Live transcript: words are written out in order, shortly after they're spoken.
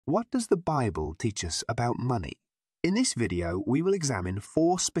What does the Bible teach us about money? In this video, we will examine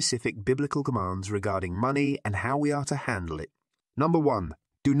 4 specific biblical commands regarding money and how we are to handle it. Number 1.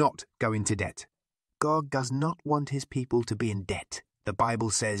 Do not go into debt. God does not want his people to be in debt. The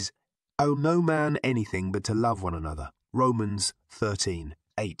Bible says, "Owe no man anything but to love one another." Romans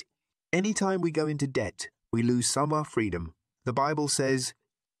 13:8. Anytime we go into debt, we lose some of our freedom. The Bible says,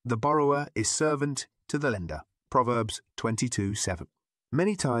 "The borrower is servant to the lender." Proverbs 22:7.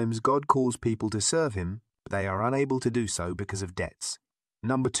 Many times God calls people to serve him, but they are unable to do so because of debts.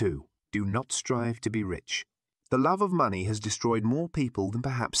 Number 2. Do not strive to be rich. The love of money has destroyed more people than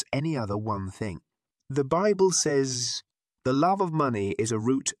perhaps any other one thing. The Bible says, "The love of money is a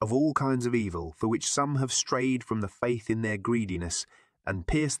root of all kinds of evil, for which some have strayed from the faith in their greediness, and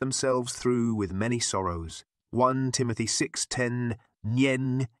pierced themselves through with many sorrows." 1 Timothy 6:10,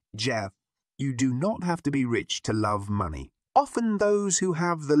 Nyen Jav. You do not have to be rich to love money. Often those who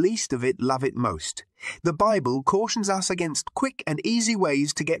have the least of it love it most. The Bible cautions us against quick and easy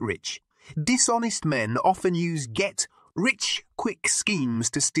ways to get rich. Dishonest men often use get-rich-quick schemes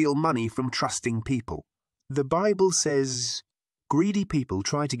to steal money from trusting people. The Bible says, greedy people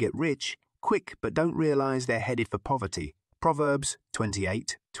try to get rich quick but don't realize they're headed for poverty. Proverbs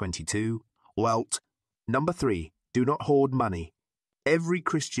 28:22. Welt. Number 3. Do not hoard money. Every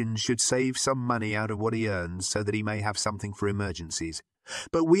Christian should save some money out of what he earns so that he may have something for emergencies.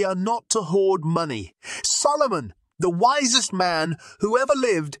 But we are not to hoard money. Solomon, the wisest man who ever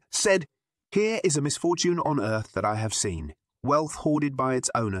lived, said, "Here is a misfortune on earth that I have seen, wealth hoarded by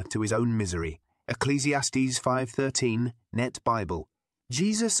its owner to his own misery." Ecclesiastes 5:13, Net Bible.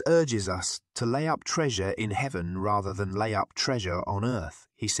 Jesus urges us to lay up treasure in heaven rather than lay up treasure on earth.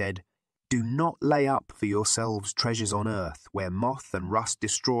 He said, "Do not lay up for yourselves treasures on earth, where moth and rust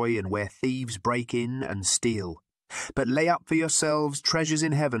destroy and where thieves break in and steal. But lay up for yourselves treasures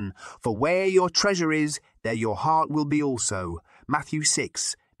in heaven, for where your treasure is, there your heart will be also." Matthew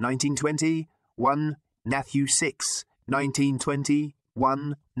 6:19-20, 1 Matthew 6:19-20,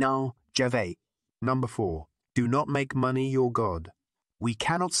 1 Now Javeh. Number 4. Do not make money your God. We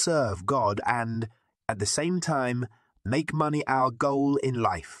cannot serve God and, at the same time, make money our goal in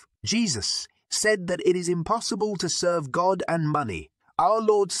life. Jesus said that it is impossible to serve God and money. Our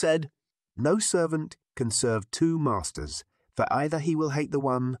Lord said, "No servant can serve 2 masters, for either he will hate the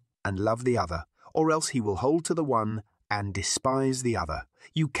one and love the other, or else he will hold to the one and despise the other."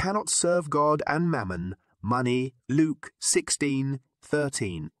 You cannot serve God and mammon, money. Luke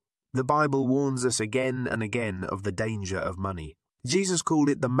 16:13. The Bible warns us again and again of the danger of money. Jesus called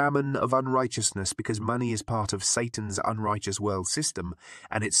it the mammon of unrighteousness because money is part of Satan's unrighteous world system,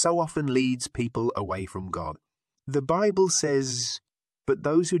 and it so often leads people away from God. The Bible says, "But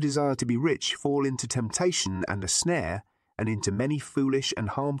those who desire to be rich fall into temptation and a snare, and into many foolish and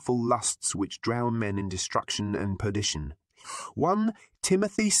harmful lusts which drown men in destruction and perdition." 1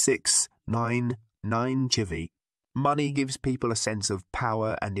 Timothy 6:9 Chivi. Money gives people a sense of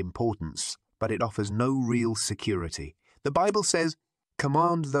power and importance, but it offers no real security. The Bible says,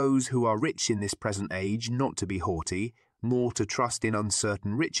 "Command those who are rich in this present age not to be haughty, nor to trust in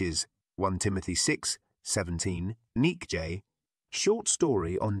uncertain riches." 1 Timothy 6:17, Nick J. Short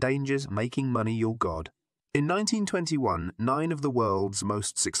story on dangers making money your God. In 1921, 9 of the world's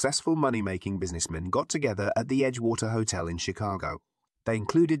most successful money-making businessmen got together at the Edgewater Hotel in Chicago. They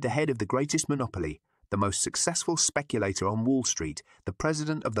included the head of the greatest monopoly, the most successful speculator on Wall Street, the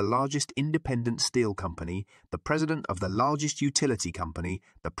president of the largest independent steel company, the president of the largest utility company,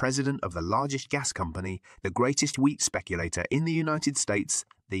 the president of the largest gas company, the greatest wheat speculator in the United States,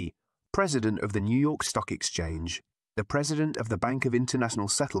 the president of the New York Stock Exchange, the president of the Bank of International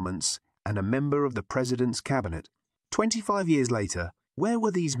Settlements, and a member of the president's cabinet. 25 years later, where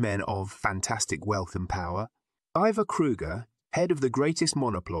were these men of fantastic wealth and power? Ivor Kruger, head of the greatest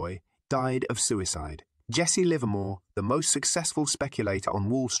monopoly, died of suicide. Jesse Livermore, the most successful speculator on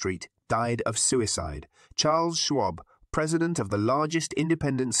Wall Street, died of suicide. Charles Schwab, president of the largest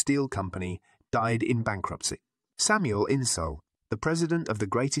independent steel company, died in bankruptcy. Samuel Insull, the president of the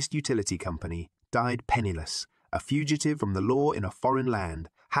greatest utility company, died penniless, a fugitive from the law in a foreign land.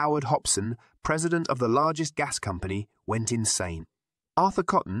 Howard Hobson, president of the largest gas company, went insane. Arthur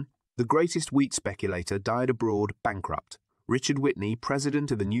Cotton, the greatest wheat speculator, died abroad bankrupt. Richard Whitney,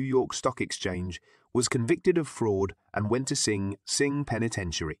 president of the New York Stock Exchange, was convicted of fraud and went to Sing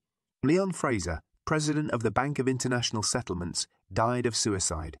Penitentiary. Leon Fraser, president of the Bank of International Settlements, died of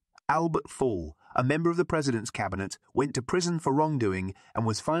suicide. Albert Fall, a member of the president's cabinet, went to prison for wrongdoing and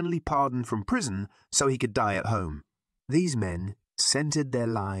was finally pardoned from prison so he could die at home. These men centered their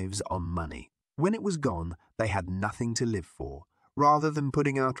lives on money. When it was gone, they had nothing to live for. Rather than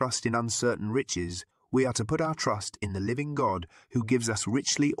putting our trust in uncertain riches, we are to put our trust in the living God who gives us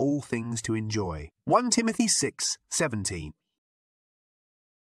richly all things to enjoy. 1 Timothy 6:17.